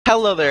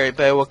Hello there,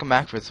 everybody. Welcome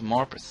back for some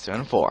more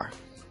Persona 4.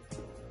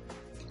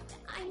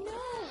 I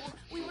know.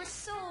 We were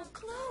so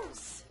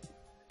close.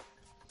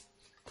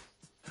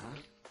 Huh?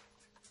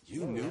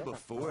 You knew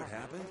before it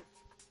happened?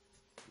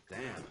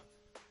 Damn.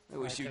 I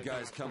wish you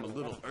guys come a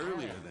little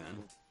earlier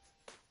then.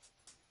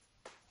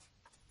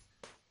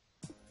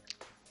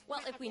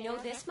 Well, if we know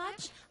this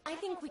much, I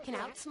think we can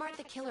outsmart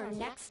the killer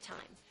next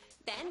time.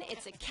 Then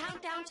it's a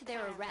countdown to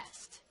their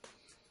arrest.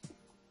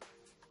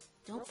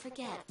 Don't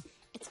forget,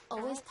 it's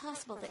always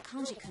possible that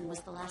Kanji-kun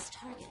was the last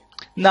target.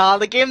 Nah,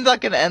 the game's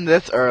not gonna end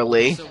this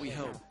early. So we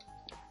hope.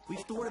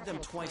 We've thwarted them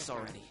twice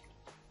already.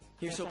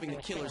 Here's hoping the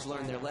killers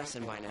learned their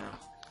lesson by now.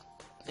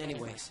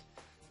 Anyways,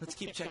 let's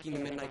keep checking the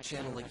Midnight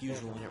Channel like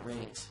usual when it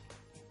rains.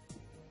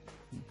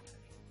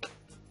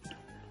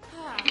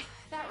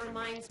 That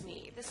reminds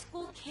me, the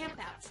school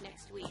campout's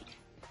next week.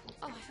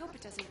 Oh, I hope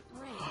it doesn't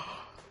rain.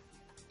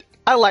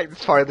 I like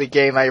this part of the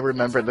game. I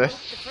remember this.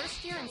 The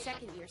first year and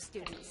second year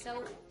students,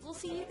 so we'll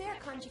see you there,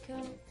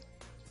 Kanji-kun.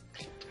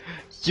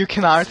 You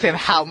can understand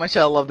how much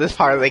I love this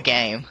part of the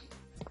game.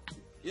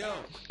 Yo,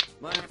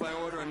 mind if I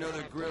order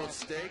another grilled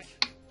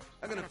steak?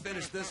 I'm gonna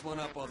finish this one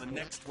up while the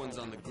next one's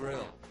on the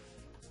grill.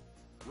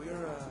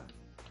 We're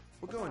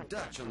going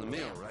Dutch on the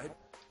meal, right?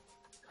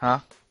 Huh?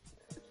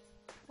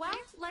 Well,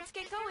 let's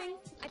get going.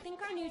 I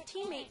think our new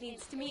teammate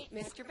needs to meet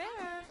Mr.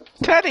 Bear.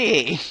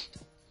 Teddy!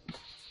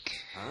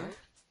 Huh?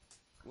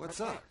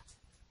 What's up?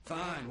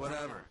 Fine,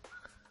 whatever.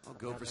 I'll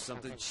go for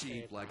something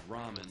cheap like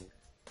ramen.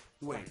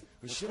 Wait,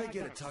 or should I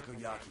get a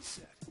takoyaki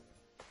set?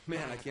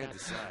 Man, I can't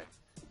decide.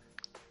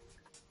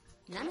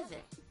 None of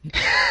it.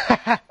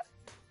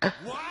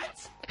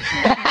 What?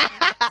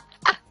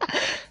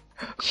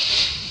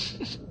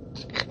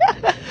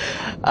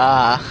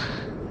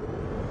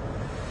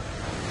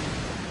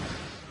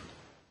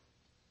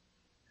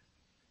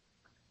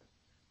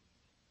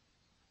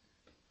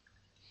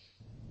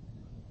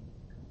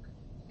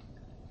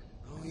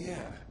 Oh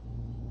yeah.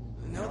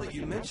 Now that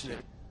you mention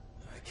it,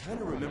 I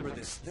kind of remember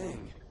this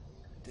thing.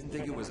 Didn't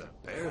think it was a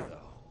bear,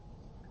 though.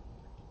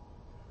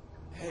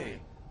 Hey,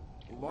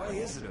 why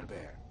is it a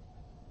bear?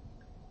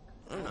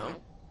 I don't know.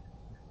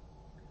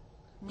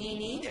 Me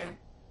neither.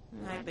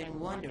 I've been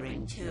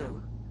wondering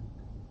too.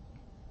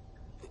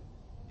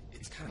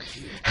 It's kind of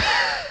cute.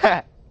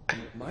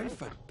 Mind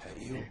if I pet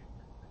you?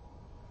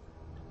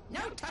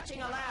 No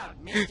touching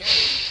allowed, mister.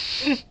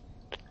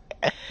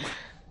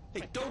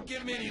 Hey, don't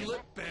give me any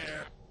lip,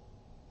 bear!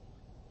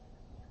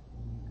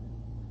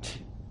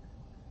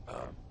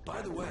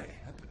 By the way,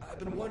 I've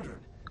been wondering.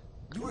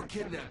 You were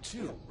kidnapped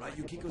too, right,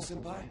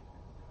 Yukiko-senpai?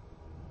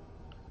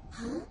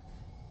 Huh?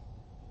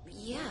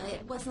 Yeah,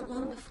 it wasn't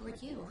long before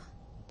you.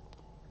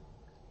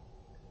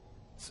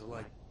 So,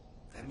 like,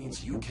 that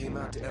means you came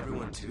out to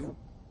everyone too?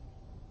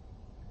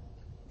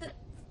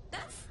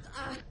 That's,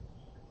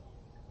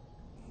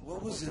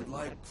 What was it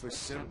like for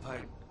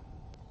senpai?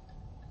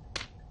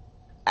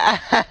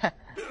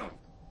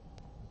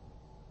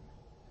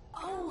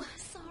 Oh,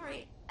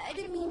 sorry. I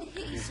didn't mean to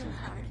hit you so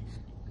hard.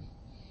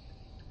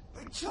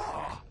 My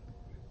jaw!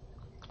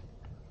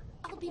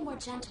 I'll be more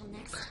gentle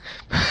next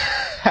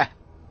time.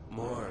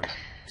 More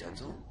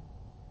gentle?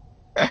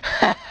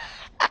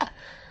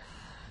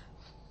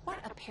 What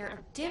a pair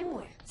of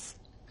dimwits.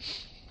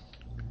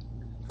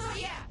 Oh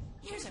yeah,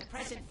 here's a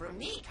present from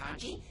me,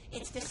 Kanji.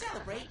 It's to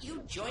celebrate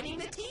you joining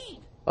the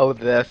team. Oh,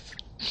 this.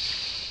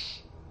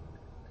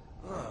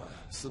 Ah,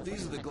 so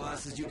these are the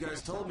glasses you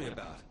guys told me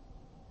about.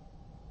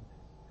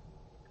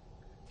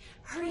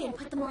 Hurry and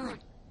put them on.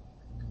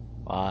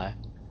 Why?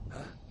 Huh?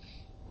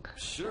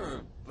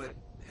 Sure, but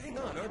hang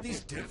on, aren't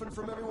these different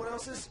from everyone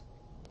else's?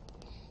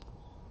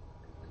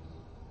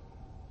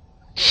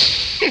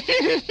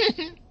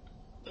 It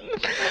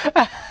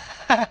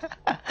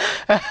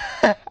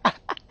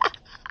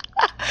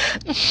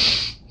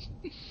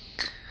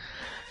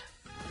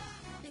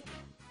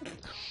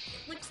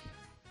looks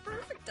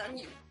perfect on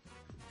you.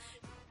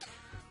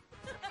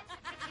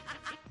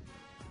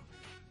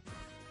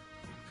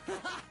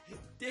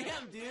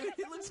 Damn, dude,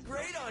 it looks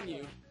great on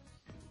you.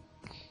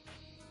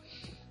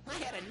 I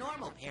had a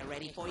normal pair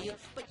ready for you,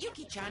 but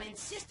Yuki-chan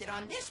insisted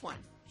on this one.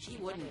 She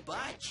wouldn't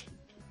budge.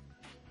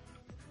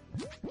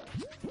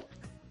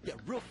 Yeah,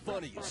 real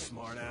funny, you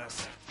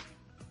smartass.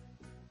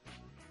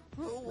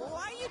 Why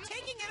are you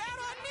taking it out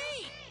on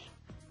me?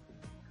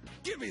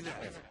 Give me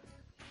that!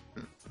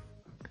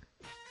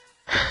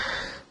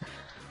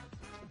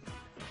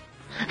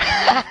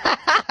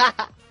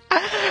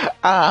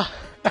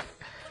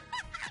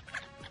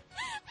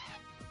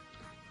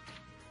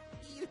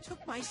 You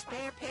took my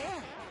spare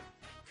pair.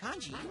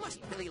 Kanji, you must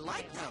really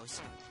like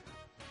those.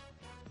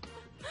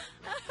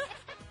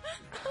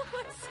 Oh,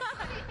 I'm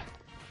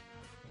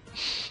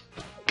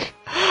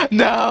sorry.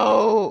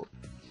 No!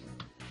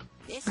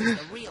 This is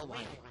the real one.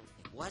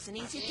 It wasn't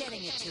easy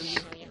getting it to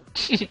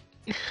you.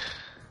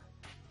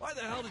 Why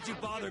the hell did you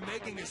bother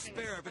making a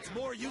spare if it's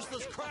more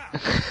useless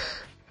crap?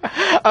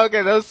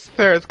 Okay, those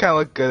spirits kind of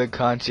look good at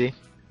Kanji.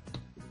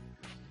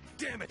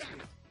 Damn it!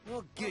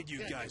 We'll get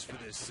you guys for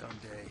this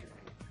someday.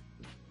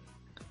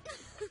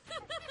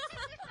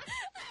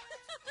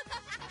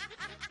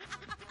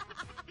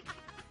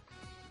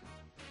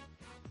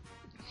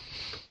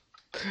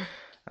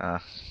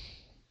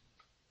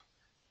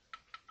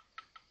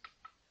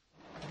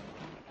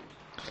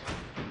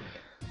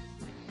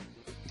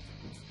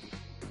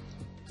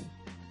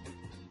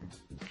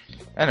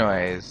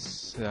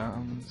 Anyways,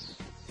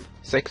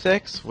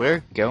 6-6,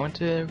 we're going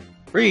to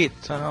read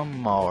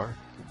some more.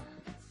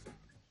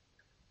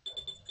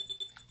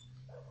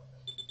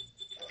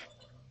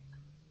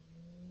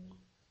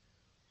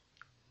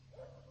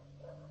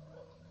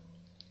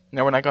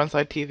 No, we're not going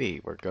inside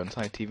TV. We're going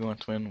inside TV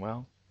once we win,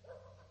 well,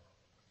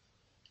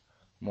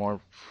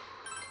 more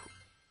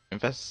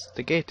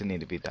investigating need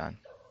to be done.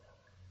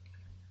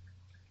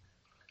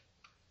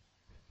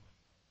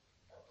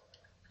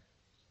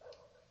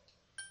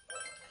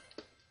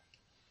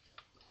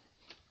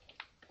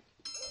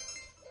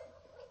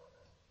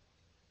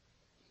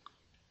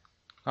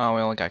 Oh,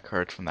 we only got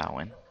courage from that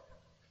one.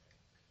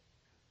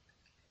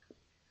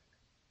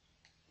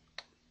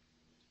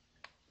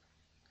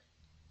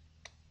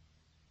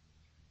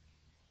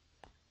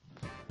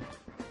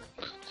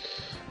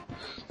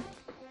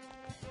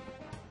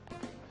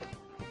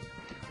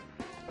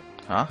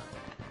 Huh?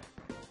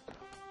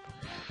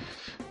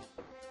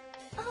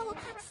 Oh,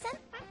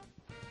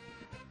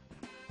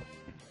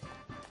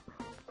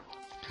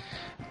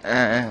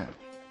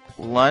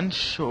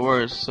 Lunch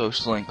or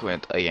social link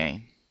with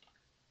Ayane?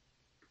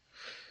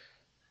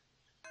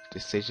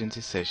 Decisions.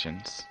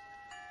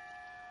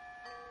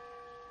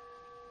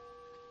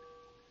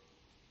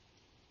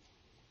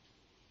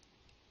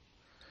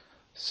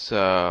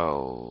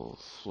 So,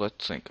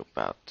 let's think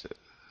about it.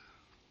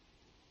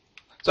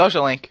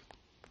 Social link.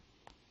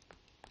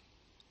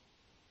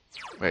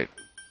 Wait,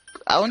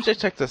 I want you to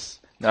check this.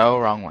 No,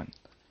 wrong one.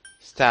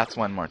 Stats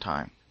one more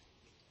time.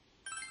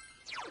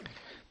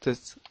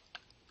 This,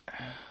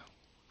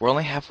 we're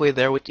only halfway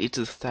there with each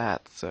of the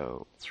stats,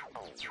 so.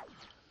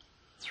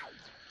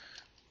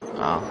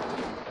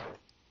 Oh.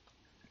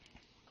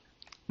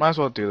 Might as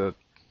well do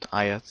the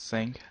IS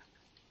thing.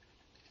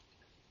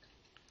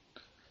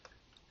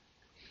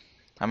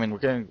 I mean, we're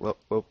getting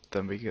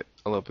then we get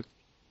a little bit.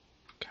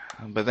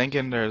 But then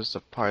again, there's a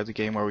part of the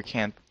game where we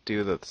can't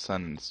do the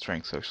sun and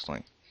strength social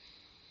link.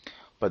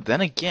 But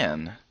then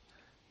again,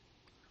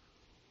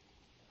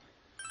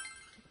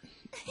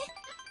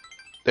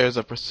 there's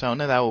a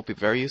persona that will be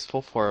very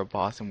useful for a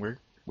boss, and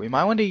we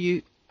might want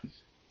to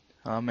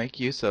make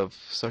use of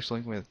social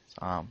link with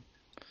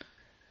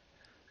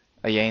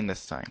Ayane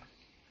this time.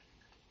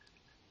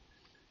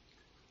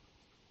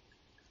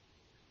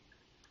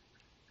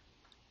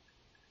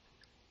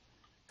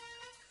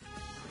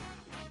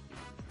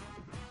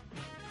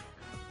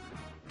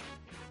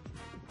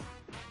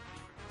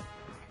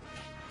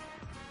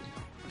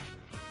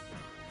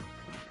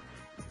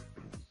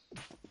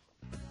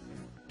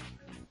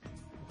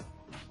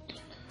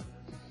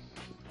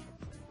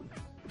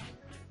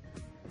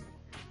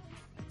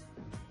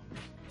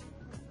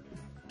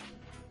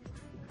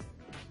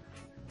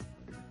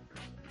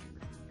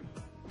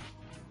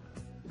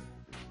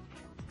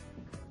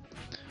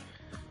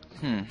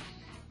 yes.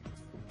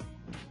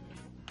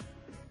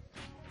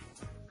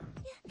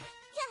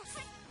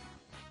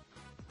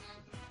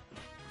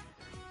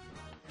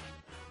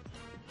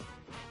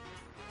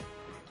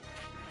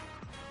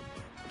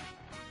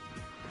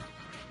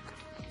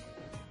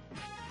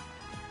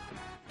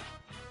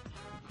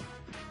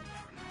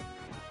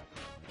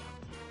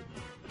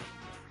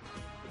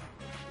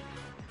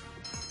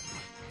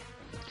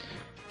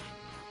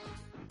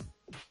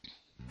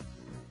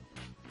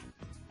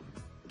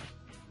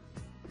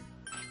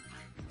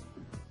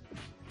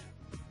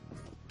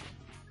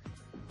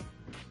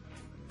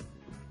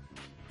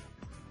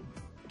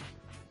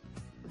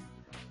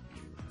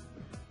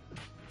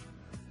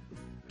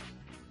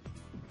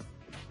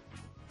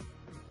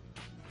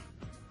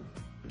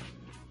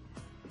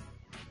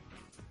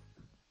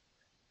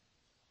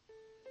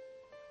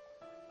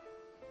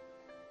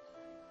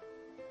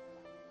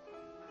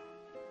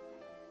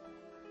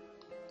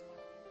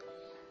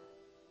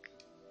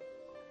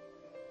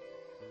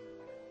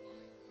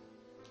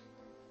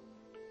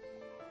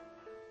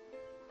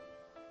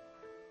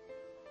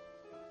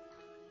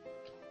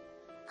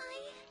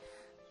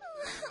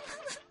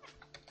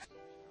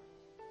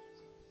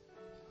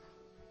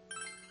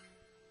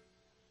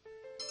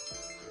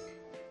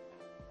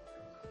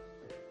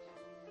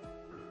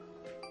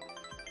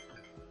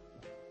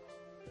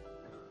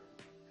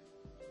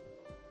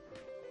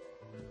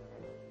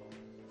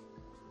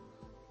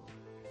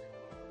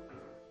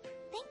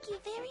 Thank you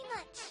very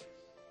much.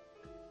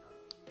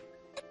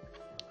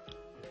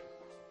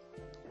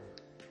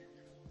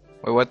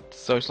 Wait, what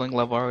social link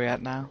level are we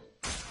at now?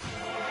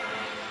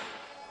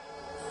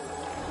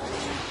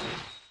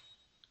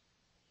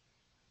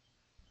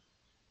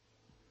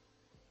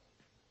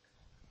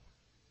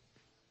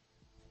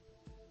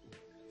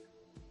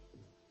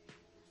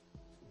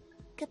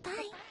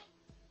 Goodbye.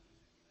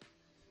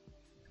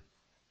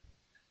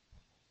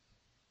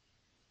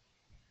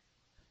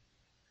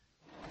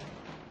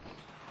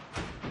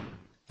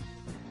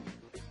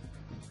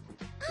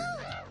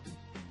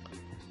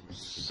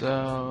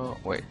 So,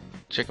 wait,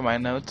 checking my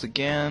notes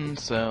again,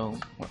 so.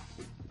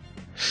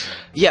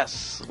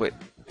 Yes! Wait.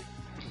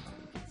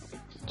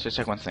 Should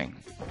check one thing.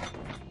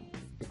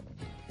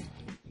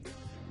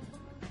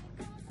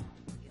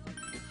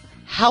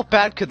 How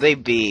bad could they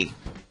be?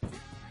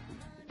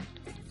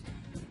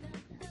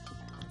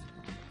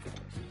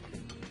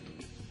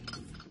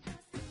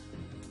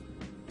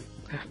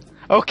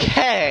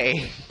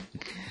 Okay!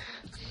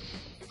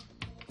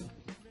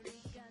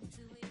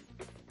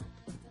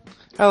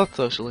 I look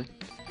socially.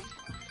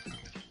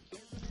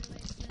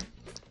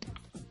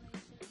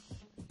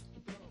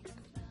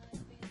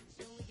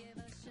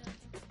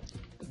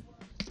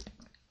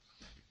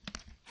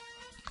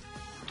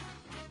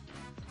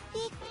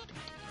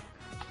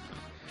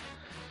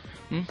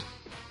 Hmm?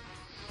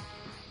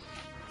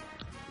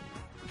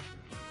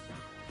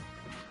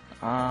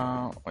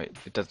 Wait,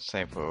 it doesn't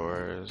say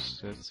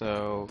forwards,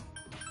 so...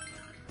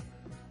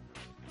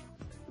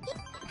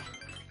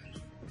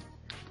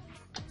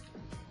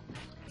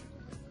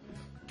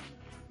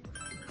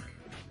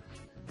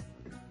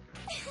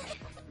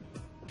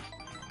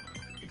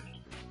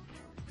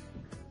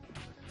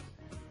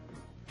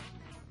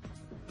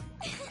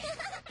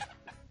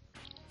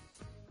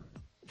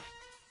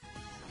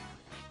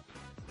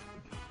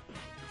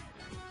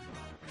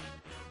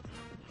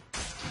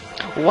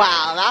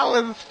 Wow, that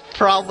was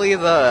probably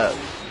the...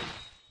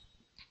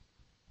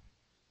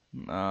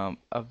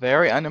 a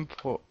very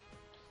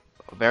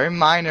very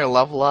minor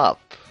level up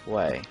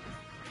way.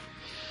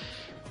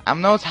 I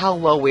don't know how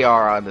low we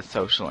are on the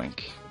social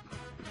link.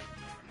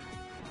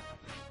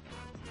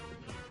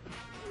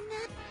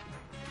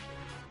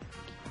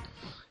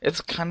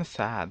 It's kind of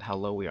sad how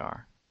low we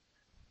are.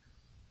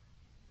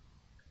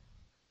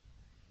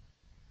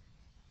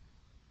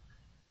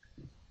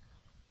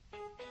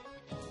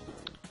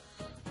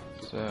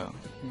 So...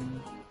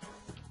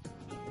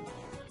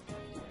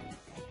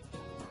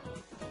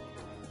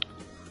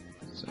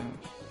 So...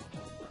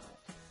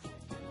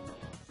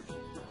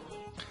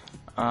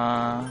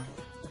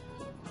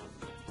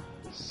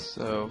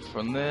 So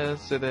from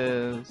this it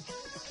is...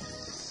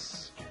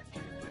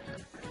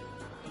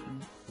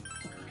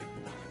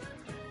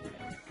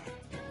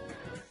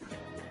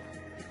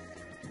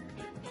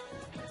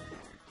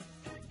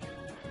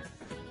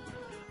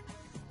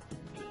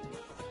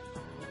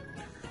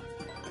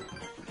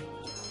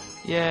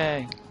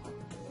 Yay!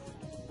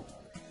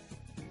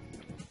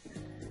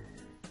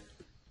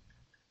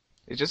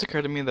 It just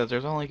occurred to me that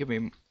there's only gonna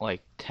be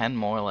like 10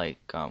 more like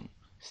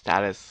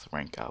status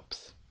rank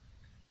ups.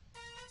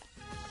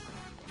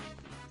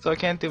 So I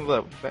can't do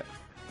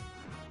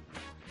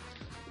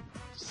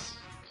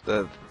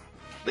the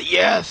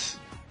yes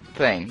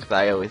thing that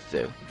I always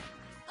do.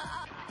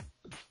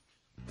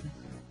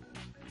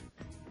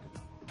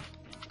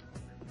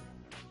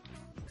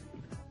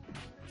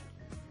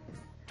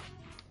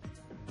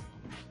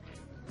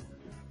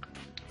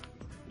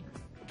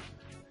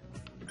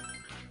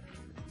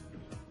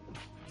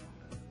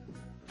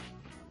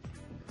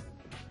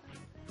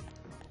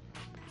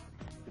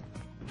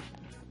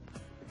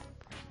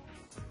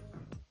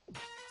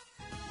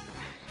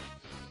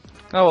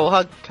 Oh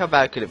well, how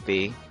bad could it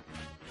be?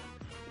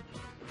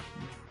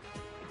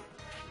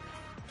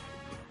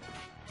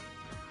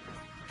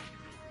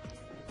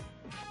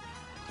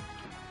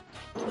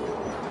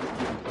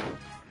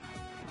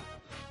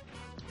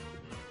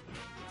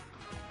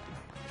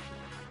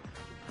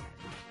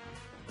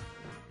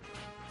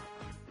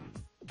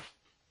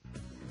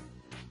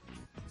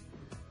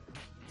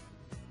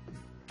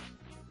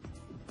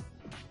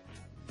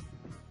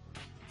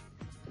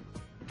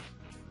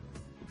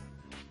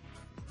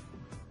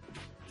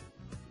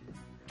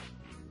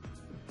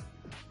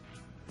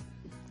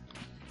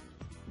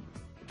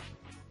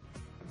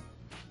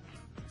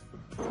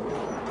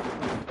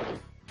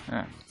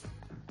 Huh.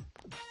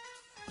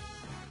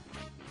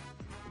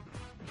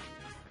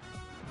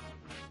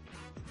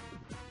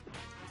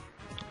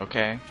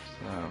 Okay,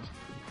 so...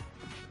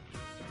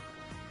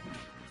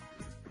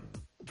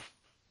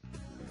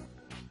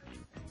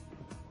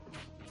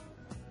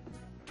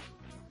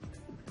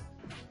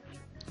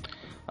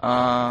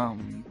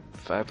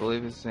 I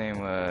believe his name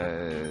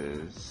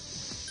was...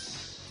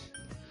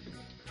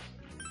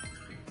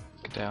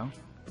 Goodell?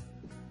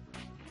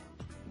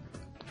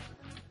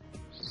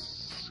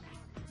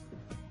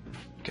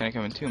 Gonna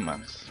come in 2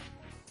 months.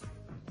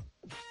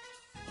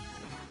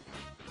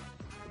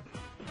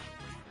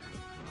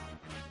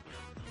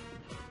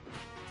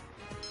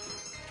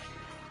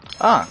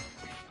 Ah!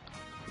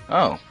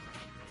 Oh.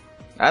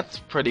 That's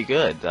pretty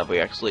good that we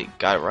actually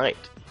got it right.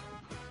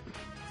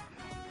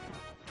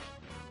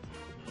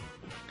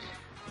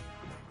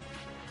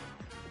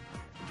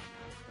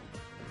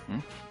 Hmm?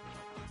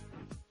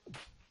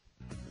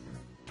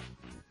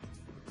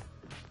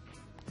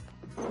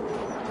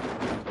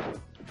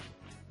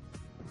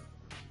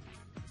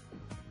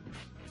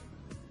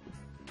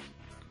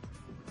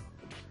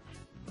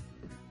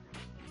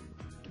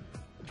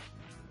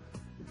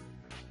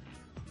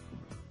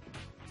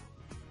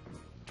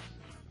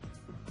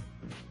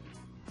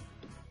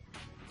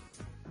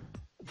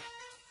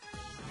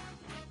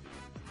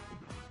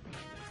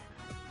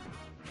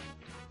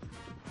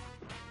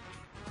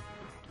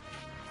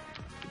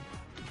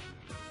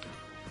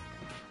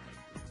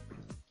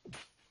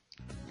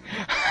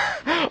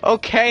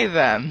 Okay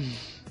then.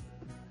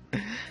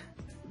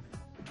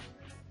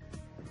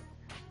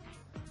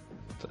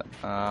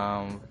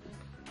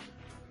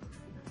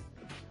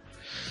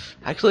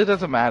 Actually, it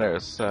doesn't matter.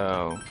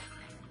 So.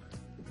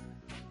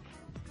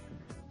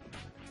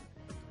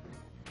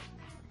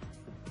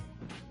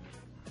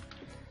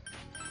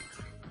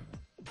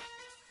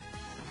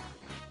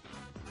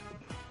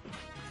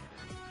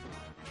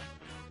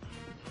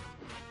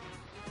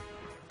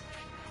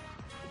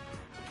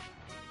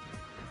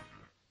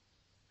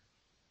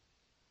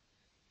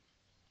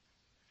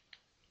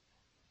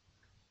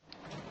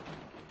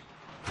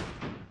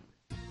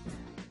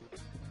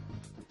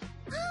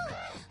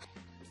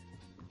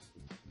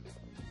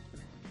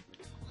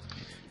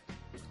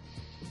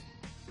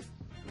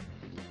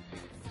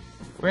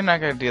 We're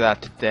not gonna do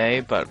that today,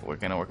 but we're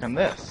gonna work on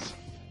this.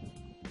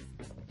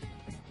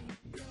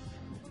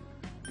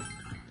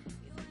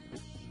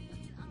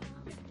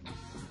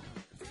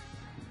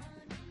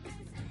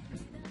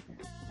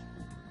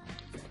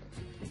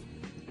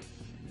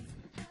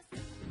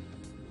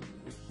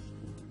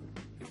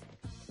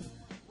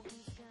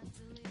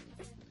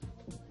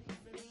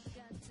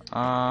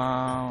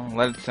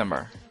 Let it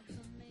simmer.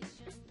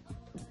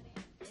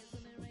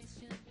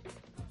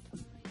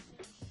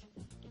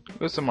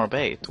 With some more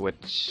bait,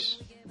 which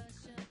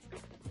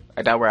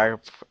I doubt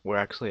we're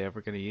actually ever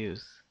gonna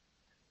use.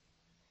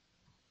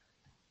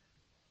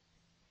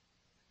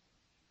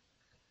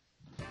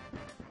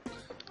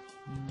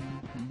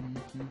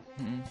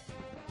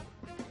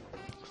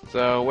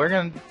 So we're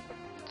gonna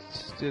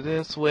do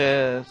this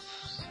with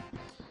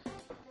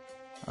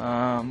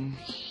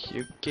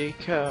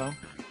Yukiko.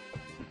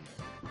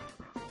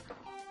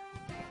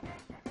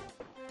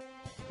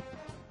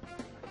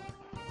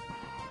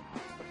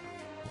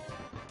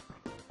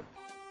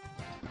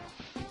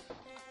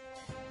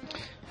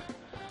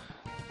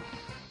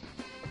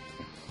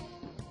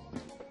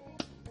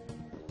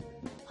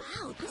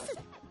 Wow, this is...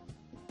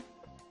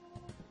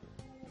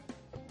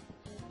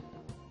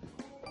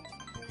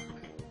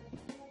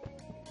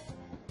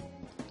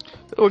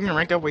 We're gonna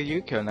rank up with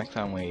Yukiko next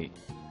time we,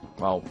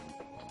 well,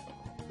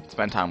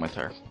 spend time with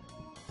her.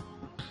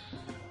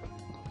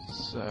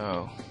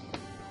 So,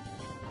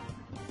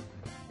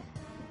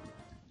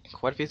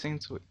 quite a few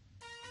things.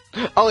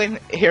 Oh, and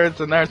here's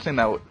another thing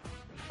that.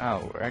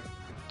 Oh,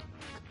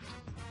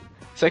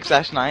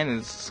 6-9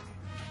 is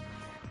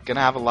gonna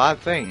have a lot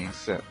of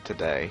things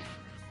today.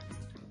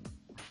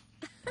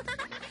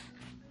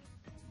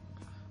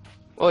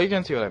 Well, you're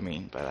gonna see what I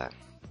mean by that.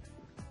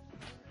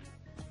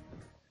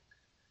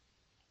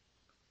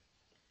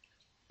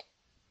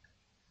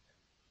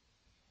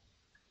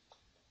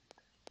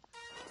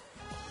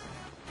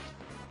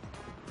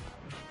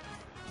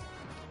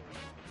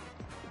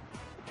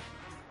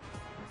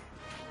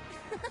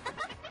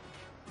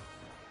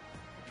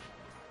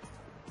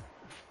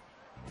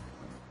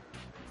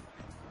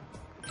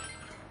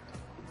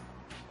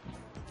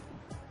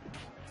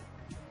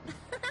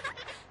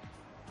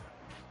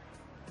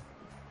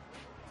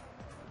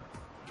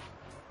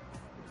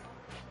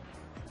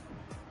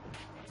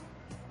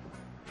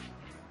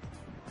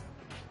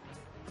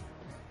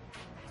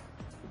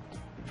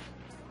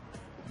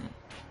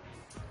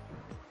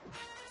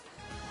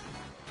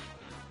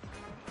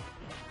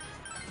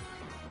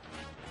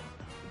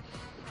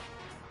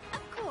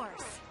 Of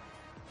course.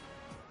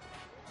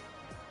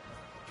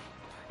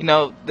 You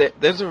know,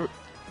 there's a,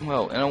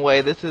 well, in a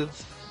way, this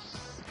is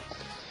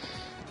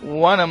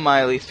one of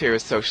my least favorite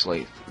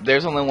socially.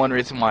 There's only one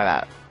reason why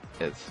that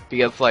is.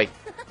 Because, like,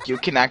 you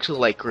can actually,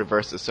 like,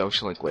 reverse the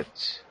social link,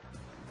 which,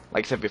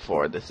 like I said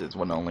before, this is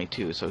one of only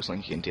 2 social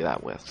links you can do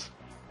that with.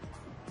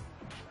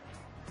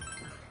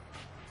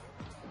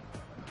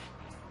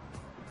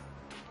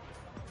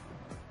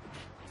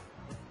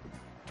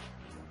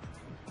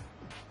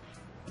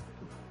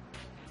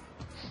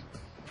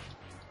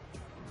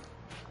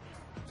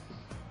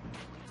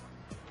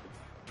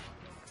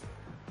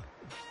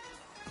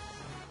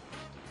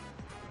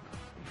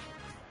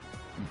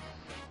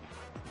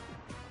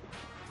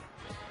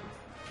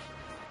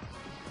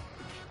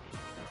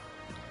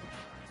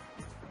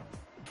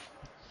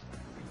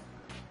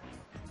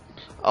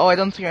 Oh, I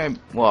don't think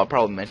well, I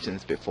probably mentioned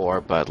this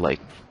before, but, like,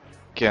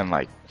 again,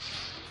 like,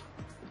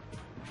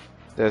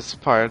 this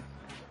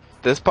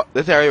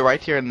area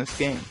right here in this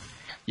game,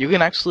 you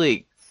can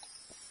actually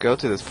go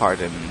to this part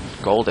in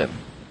Golden.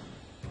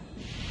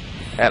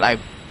 And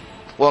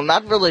well,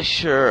 not really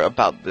sure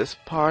about this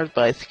part,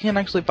 but I think you can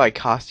actually buy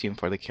costume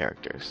for the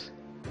characters.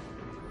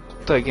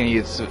 So you can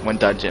use it when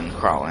dungeon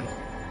crawling.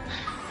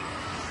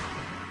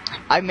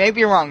 I may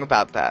be wrong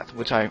about that,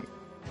 which I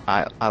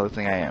would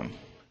think I am.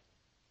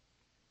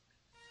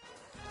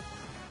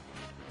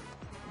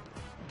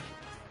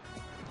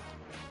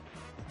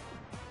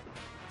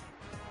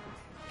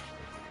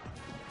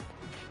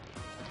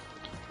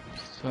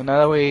 So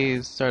now that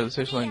we start the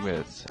social link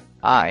with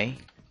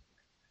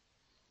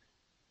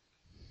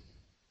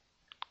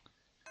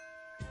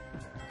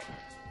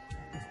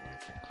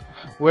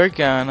we're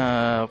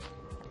gonna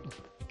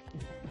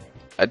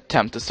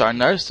attempt to start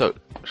another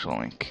social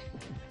link.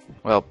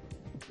 Well,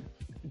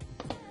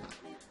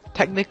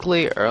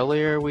 technically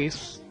earlier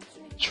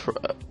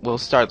we'll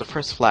start the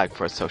first flag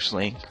for a social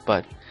link,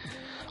 but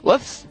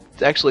let's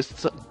actually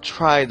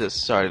try to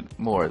start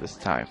more this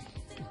time,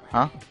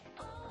 huh?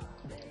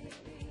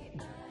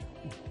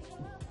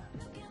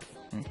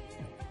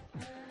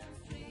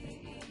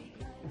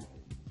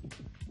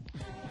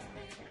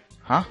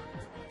 Huh?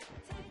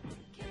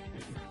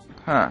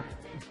 Huh.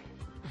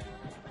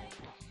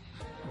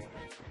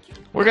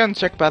 We're gonna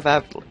check about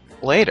that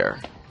later.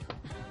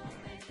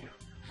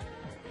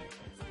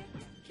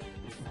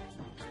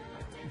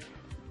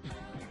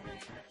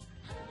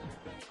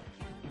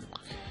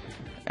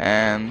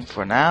 And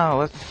for now,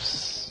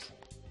 let's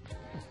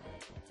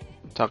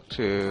talk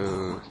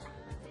to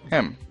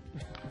him.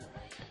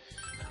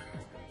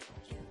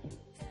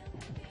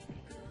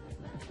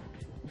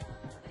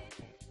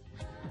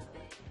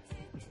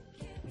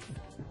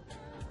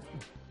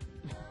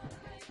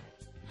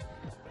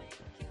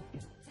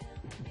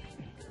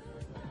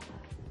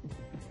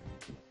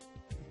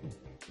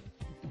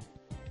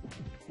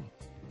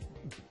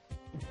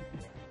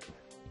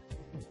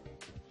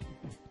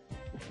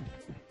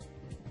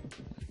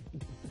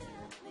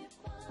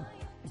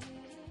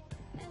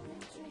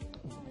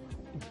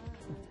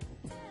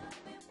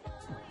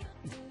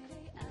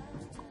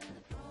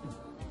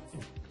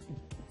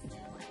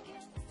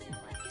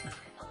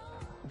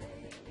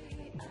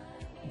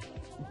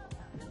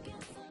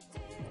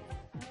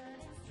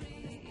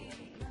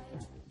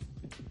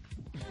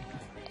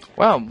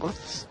 Well,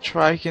 let's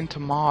try again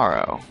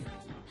tomorrow.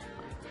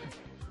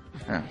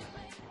 Yeah.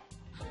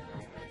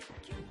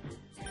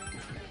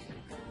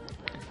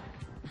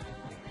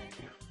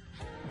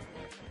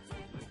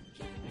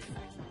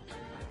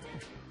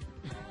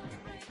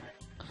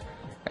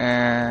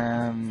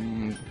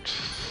 And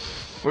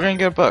we're gonna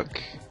get a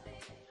book,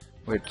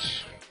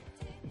 which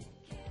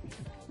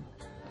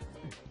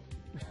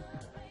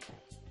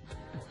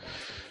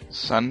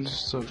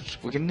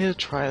we're gonna need to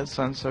try the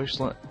Sun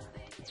Social.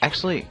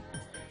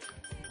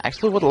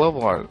 Actually, what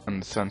level on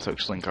the Sun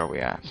Social Link are we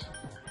at?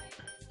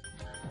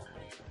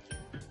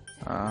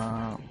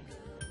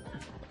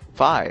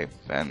 5,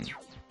 and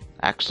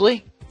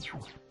actually,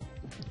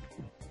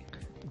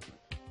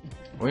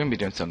 we're gonna be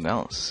doing something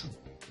else.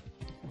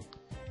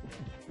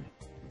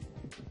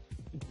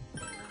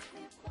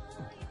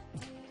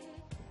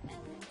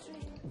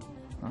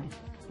 Huh?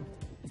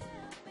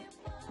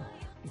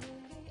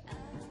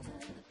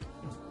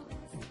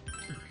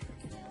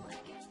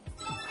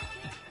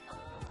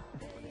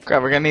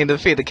 Crap, we're gonna need to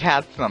feed the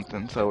cat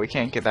something, so we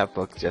can't get that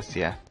book just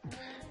yet.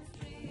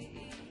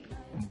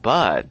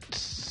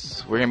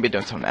 But we're gonna be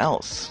doing something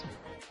else.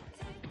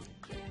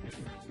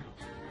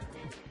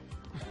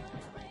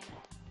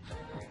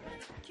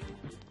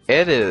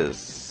 It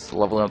is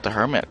leveling up the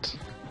Hermit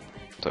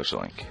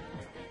social link.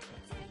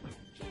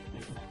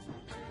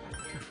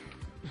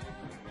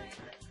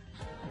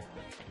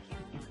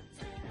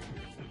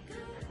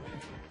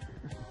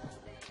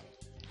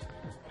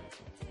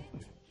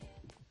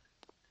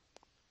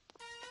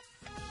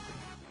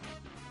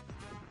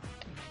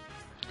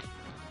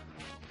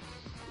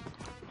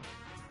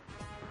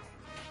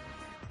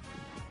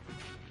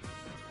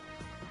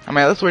 I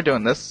mean, at least we're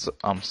doing this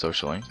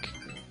social link.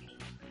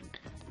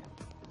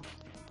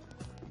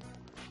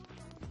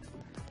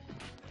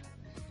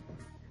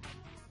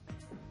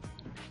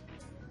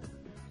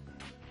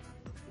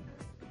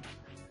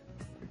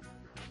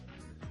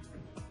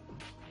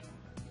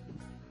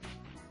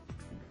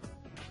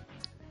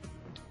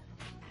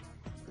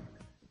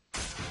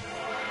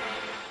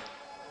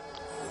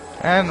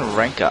 And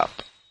rank up.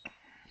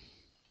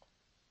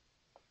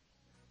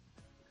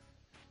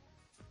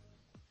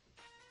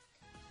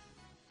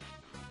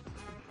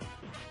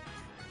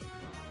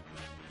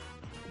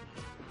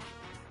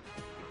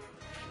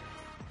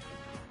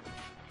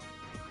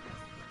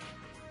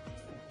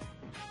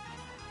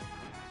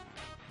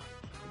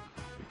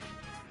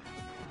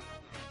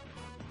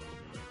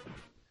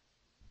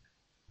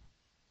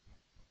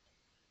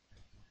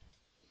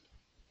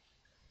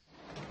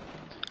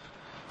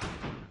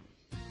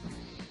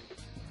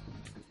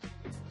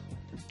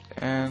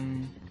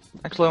 And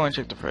actually, I want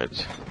to check the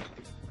fridge.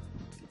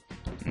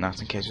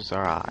 Not in case it's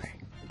our eye.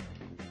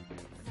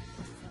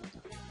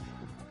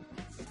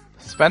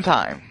 Spend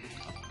time.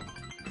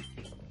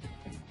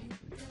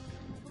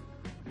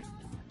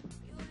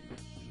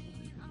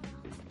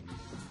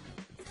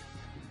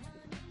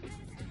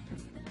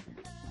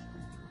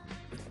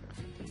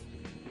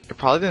 It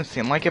probably didn't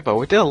seem like it, but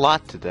we did a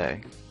lot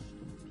today.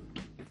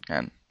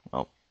 And,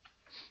 well,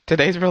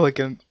 today's really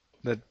gonna,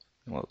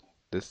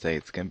 this day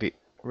it's gonna be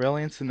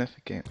really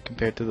insignificant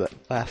compared to the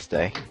last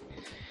day.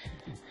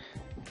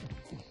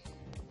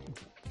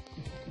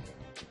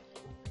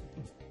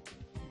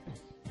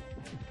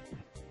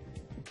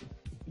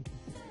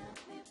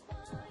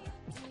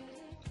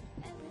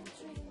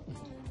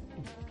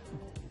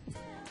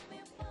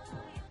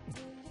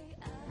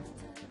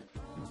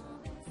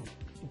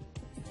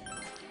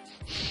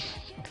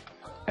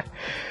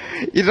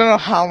 You don't know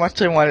how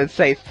much I wanted to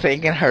say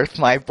thinking hurts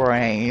my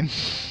brain.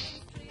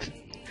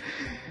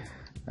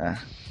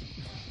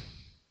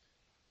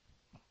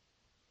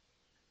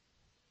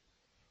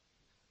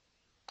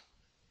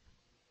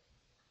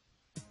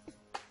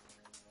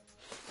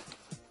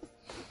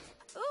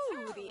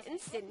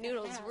 instant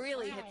noodles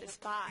really hit the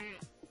spot.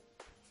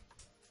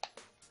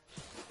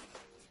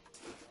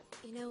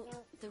 You know,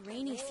 the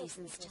rainy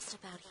season's just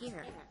about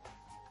here.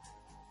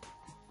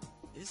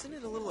 Isn't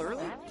it a little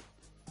early?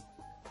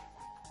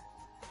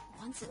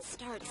 Once it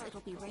starts,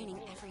 it'll be raining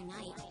every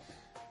night.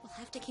 We'll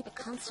have to keep a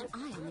constant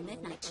eye on the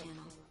Midnight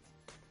Channel.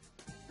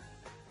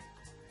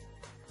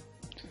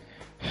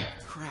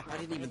 Crap, I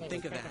didn't even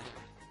think of that.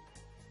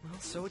 Well,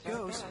 so it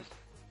goes.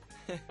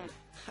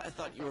 I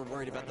thought you were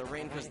worried about the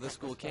rain because of the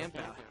school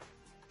campout.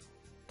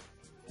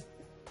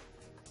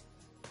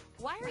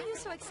 Why are you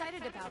so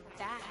excited about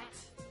that?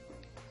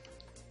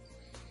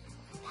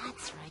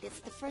 That's right,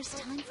 it's the first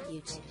time for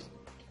you two.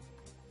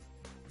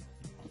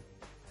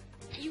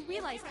 You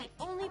realize the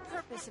only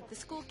purpose of the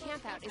school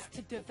campout is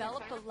to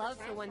develop a love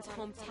for one's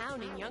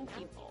hometown and young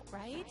people,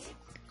 right?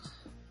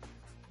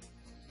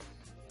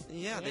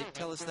 Yeah, they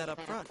tell us that up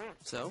front.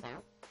 So?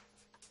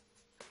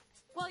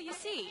 Well, you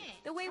see,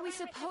 the way we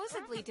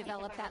supposedly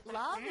develop that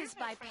love is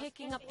by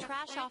picking up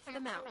trash off the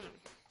mountain.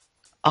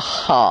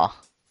 Aha!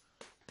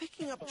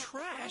 Picking up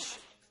trash?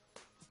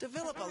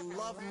 Develop a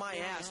love my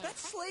ass.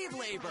 That's slave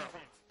labor.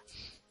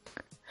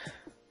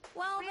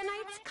 Well, the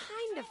night's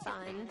kind of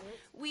fun.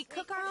 We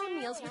cook our own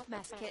meals with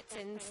mess kits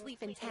and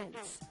sleep in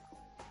tents.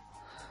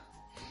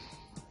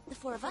 The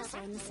four of us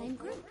are in the same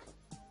group.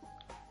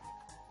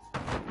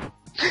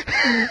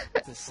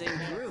 The same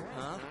group,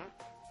 huh?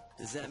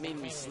 Does that mean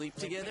we sleep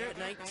together at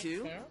night,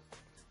 too?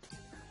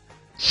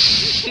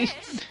 Guys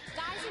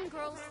and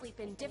girls sleep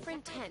in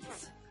different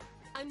tents.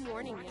 I'm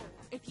warning you,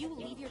 if you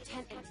leave your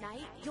tent at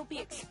night, you'll be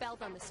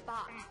expelled on the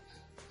spot.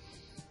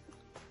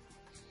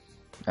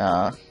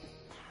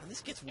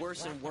 This gets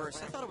worse and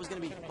worse. I thought it was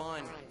going to be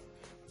fun.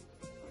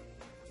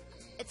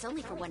 It's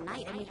only for one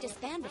night, and we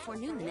disband before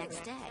noon the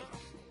next day.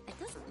 It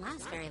doesn't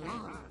last very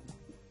long.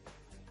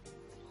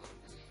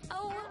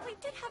 Oh, we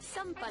did have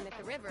some fun at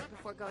the river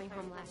before going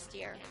home last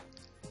year.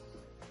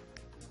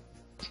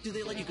 Do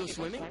they let you go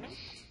swimming?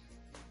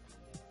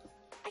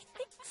 I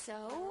think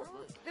so.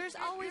 There's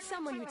always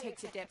someone who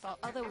takes a dip,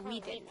 although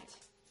we didn't.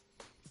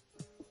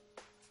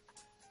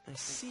 I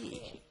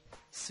see.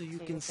 So you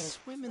can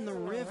swim in the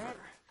river.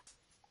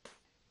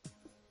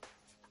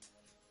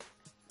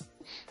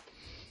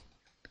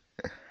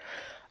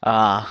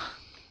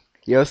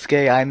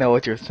 Yosuke, I know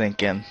what you're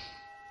thinking.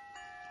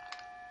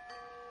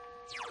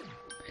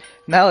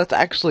 Now let's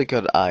actually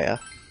go to Aya.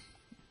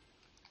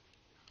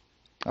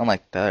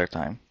 Unlike the other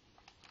time.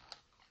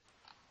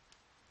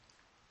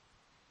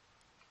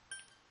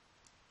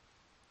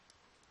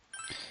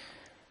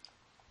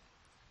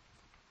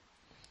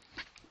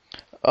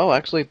 Oh,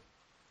 actually,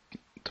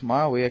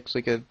 tomorrow we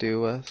actually get to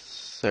do a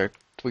search.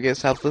 We get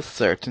to have the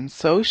search and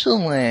social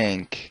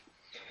link.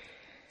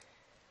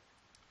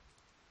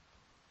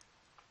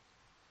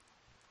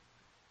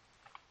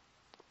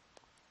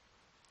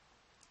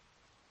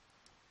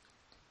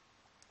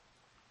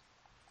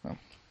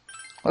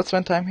 Let's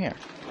spend time here.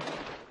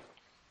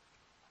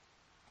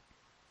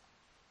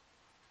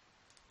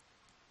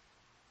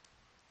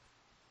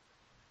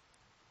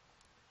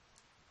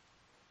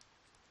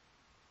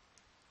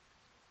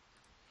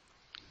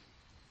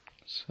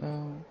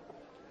 So...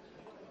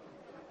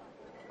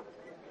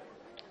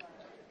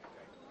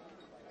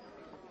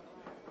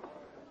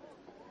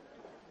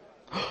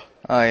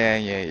 oh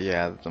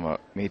yeah, the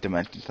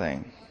me-dimension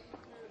thing.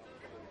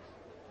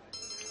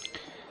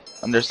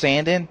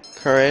 Understanding,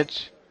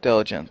 courage,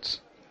 diligence.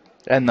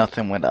 And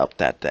nothing went up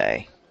that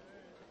day.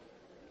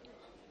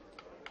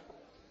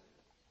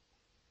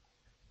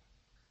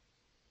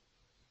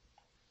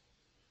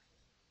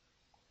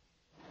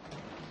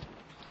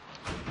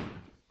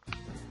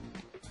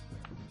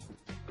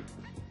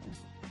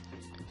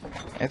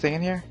 Anything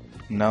in here?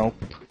 Nope.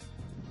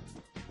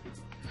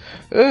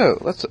 Ooh,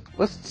 let's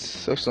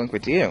social link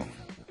with you.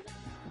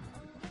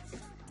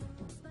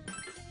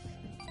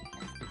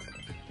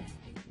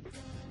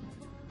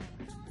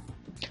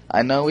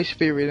 I know we should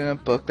be reading a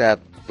book that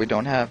we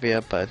don't have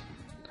yet, but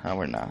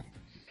we're not.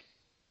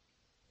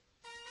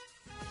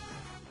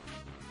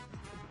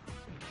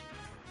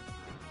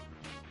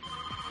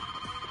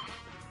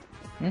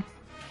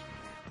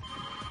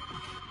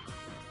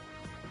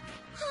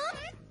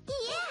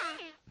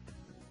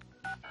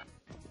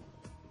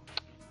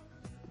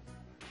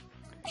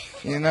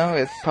 You know,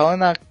 it's probably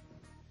not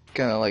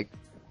gonna, like...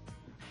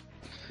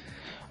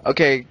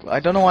 Okay, I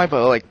don't know why,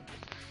 but,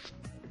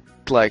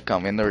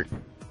 in the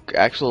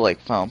actual,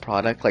 final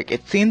product,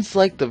 it seems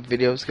like the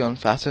video's going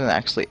faster than it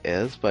actually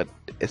is, but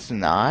it's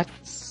not.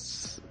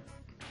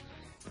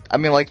 I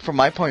mean, from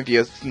my point of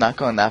view, it's not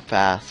going that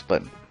fast,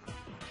 but...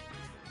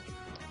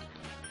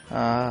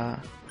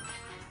 But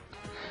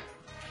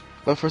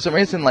for some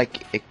reason,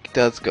 it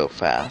does go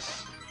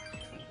fast.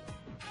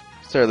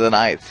 Sooner than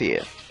I see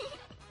it.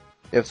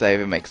 If that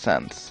even makes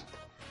sense.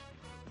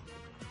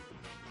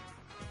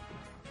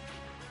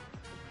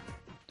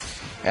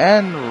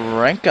 And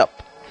rank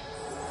up.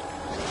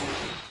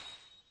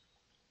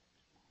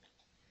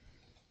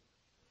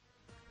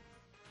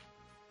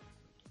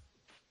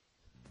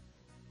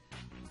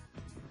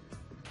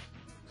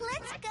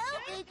 Let's go,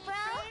 big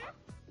bro!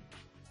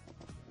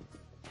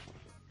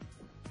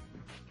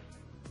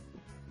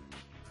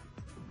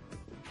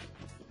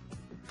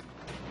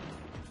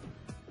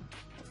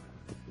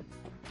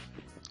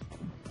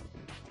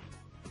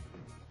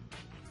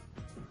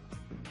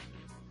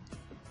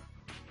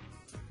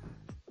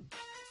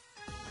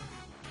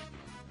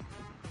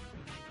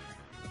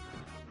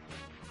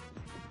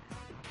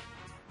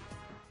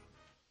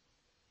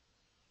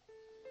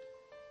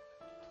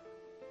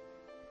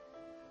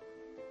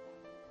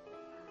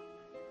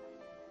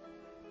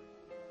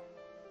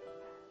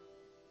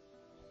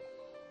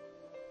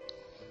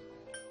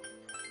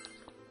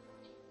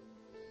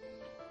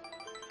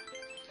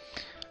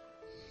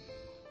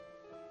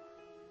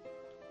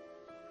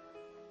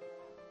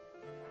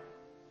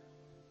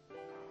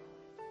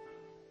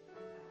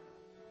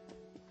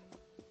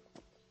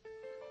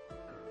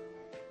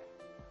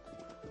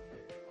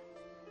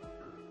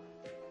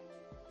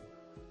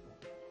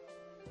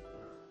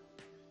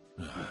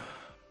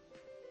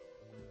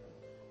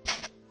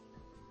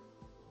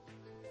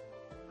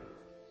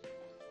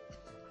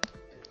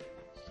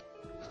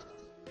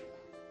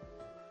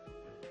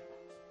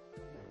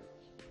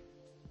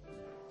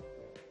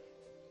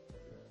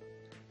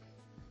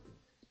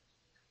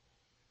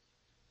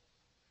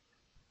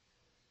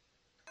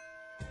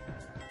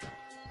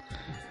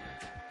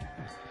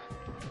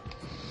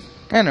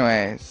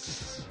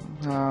 Anyways,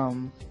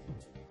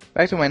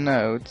 back to my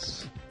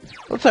notes.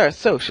 Let's start a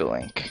social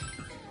link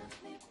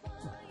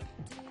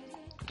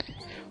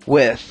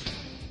with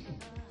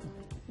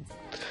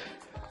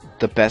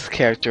the best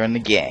character in the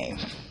game,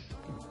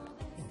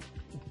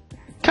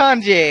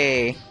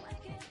 Kanji.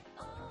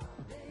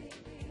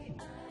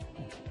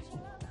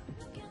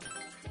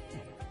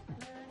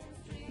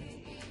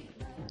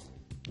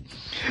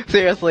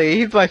 Seriously,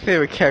 he's my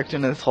favorite character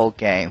in this whole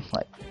game.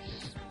 Like,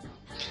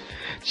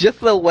 just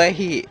the way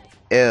he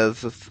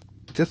is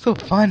just so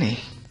funny.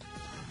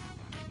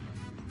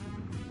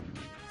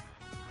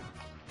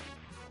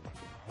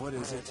 What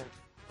is it?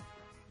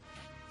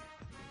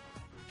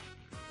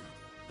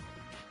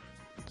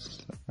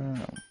 Huh.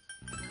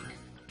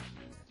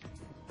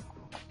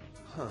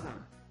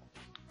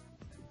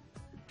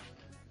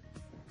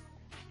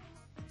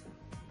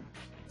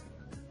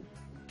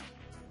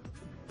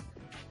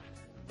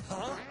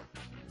 Huh?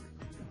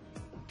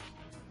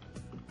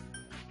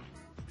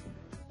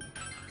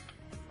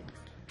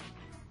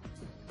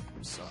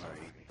 I'm sorry.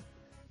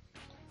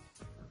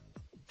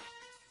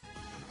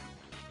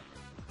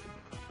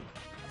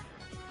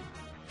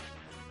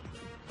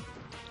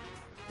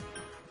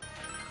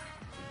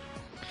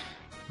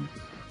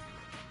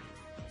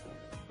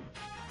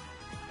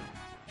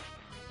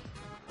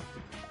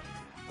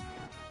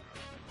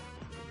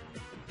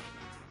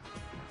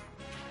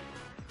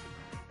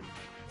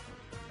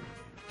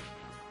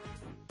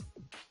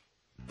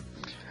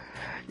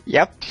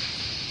 Yep.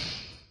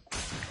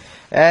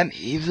 And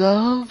Eves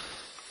of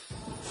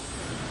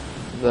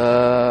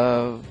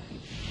the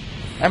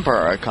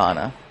Emperor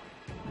Arcana.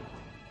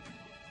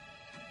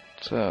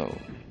 So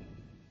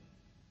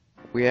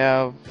we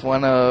have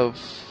one of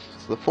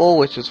the full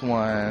witches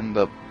one,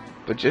 the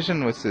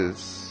magician which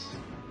is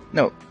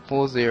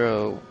full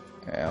 0,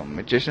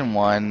 magician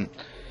 1,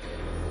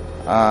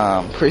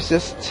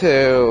 priestess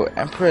 2,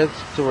 empress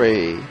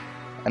 3,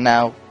 and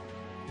now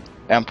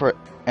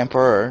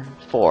emperor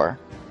 4.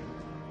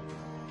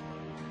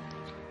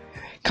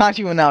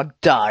 Kanji will now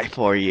die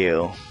for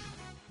you.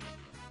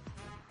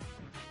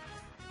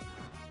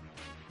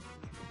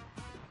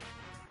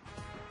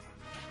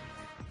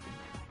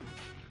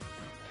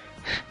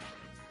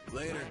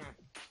 Later.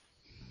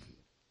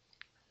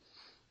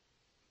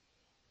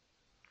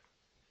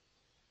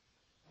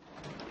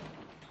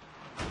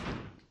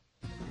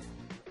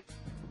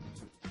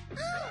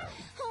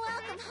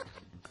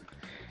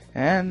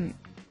 And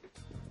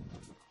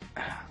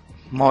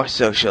more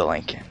social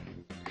linking.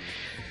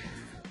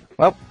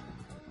 Well,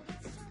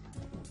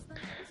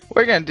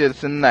 we're gonna do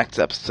this in the next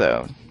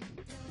episode.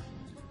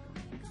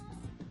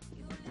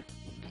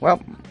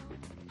 Well,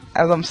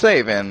 as I'm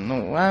saving,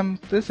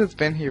 this has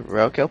been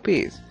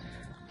HeroicLPs,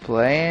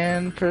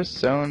 playing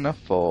Persona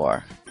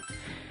 4.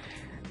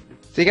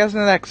 See you guys in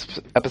the next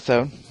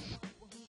episode.